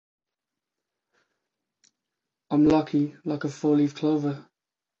I'm lucky, like a four-leaf clover,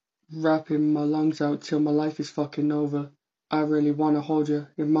 rapping my lungs out till my life is fucking over. I really wanna hold you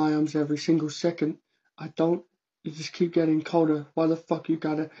in my arms every single second. I don't. You just keep getting colder. Why the fuck you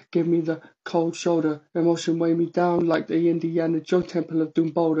gotta give me the cold shoulder? Emotion weigh me down like the Indiana Jones Temple of Doom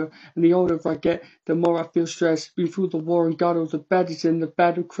Boulder. And the older I get, the more I feel stressed. Been through the war and got all the badges in the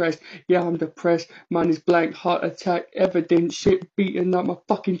battle crest. Yeah, I'm depressed. Mine is blank, heart attack, evident shit beating up my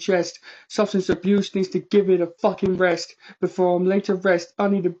fucking chest. Substance abuse needs to give it a fucking rest. Before I'm laid to rest, I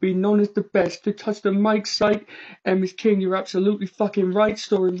need to be known as the best. To touch the mic site, Emmys King, you're absolutely fucking right.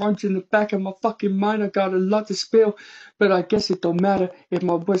 Storing rhymes in the back of my fucking mind. I got a lot to spill, but I guess it don't matter if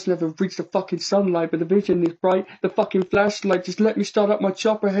my words never reach the fucking sunlight. But the vision is bright, the fucking flashlight. Just let me start up my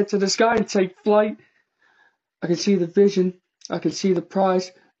chopper, head to the sky and take flight. I can see the vision, I can see the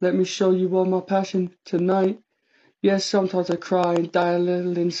prize. Let me show you all my passion tonight. Yes, sometimes I cry and die a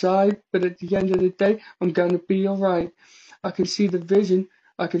little inside, but at the end of the day, I'm gonna be alright. I can see the vision,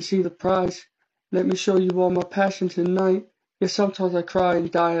 I can see the prize. Let me show you all my passion tonight. Yes, sometimes I cry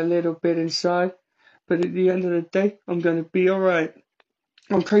and die a little bit inside, but at the end of the day, I'm gonna be alright.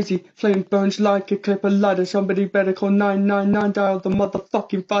 I'm crazy, flame burns like a clipper lighter. Somebody better call 999, dial the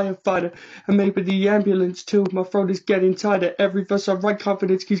motherfucking firefighter. And maybe the ambulance too, my throat is getting tighter. Every verse I write,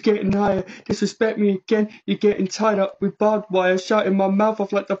 confidence keeps getting higher. Disrespect me again, you're getting tied up with barbed wire. Shouting my mouth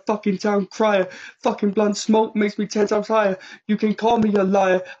off like the fucking town crier. Fucking blunt smoke makes me 10 times higher. You can call me a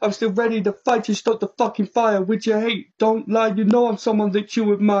liar, I'm still ready to fight you, stop the fucking fire. With your hate, don't lie, you know I'm someone that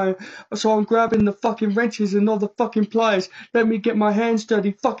you admire. So I'm grabbing the fucking wrenches and all the fucking pliers. Let me get my hands dirty.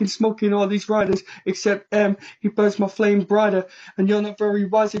 Fucking smoking all these riders, except M, he burns my flame brighter. And you're not very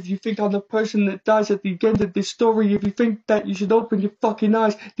wise if you think I'm the person that dies at the end of this story. If you think that, you should open your fucking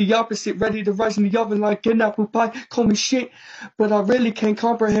eyes. The opposite, ready to rise in the oven like an apple pie. Call me shit, but I really can't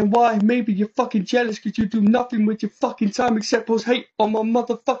comprehend why. Maybe you're fucking jealous cause you do nothing with your fucking time except post hate on my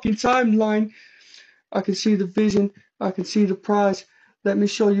motherfucking timeline. I can see the vision, I can see the prize. Let me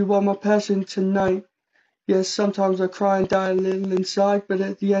show you all my passion tonight. Yes, sometimes I cry and die a little inside, but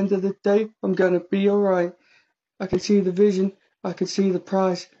at the end of the day, I'm gonna be alright. I can see the vision, I can see the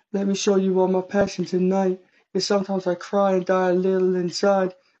prize. Let me show you all my passion tonight. Yes, sometimes I cry and die a little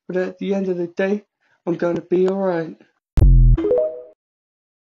inside, but at the end of the day, I'm gonna be alright.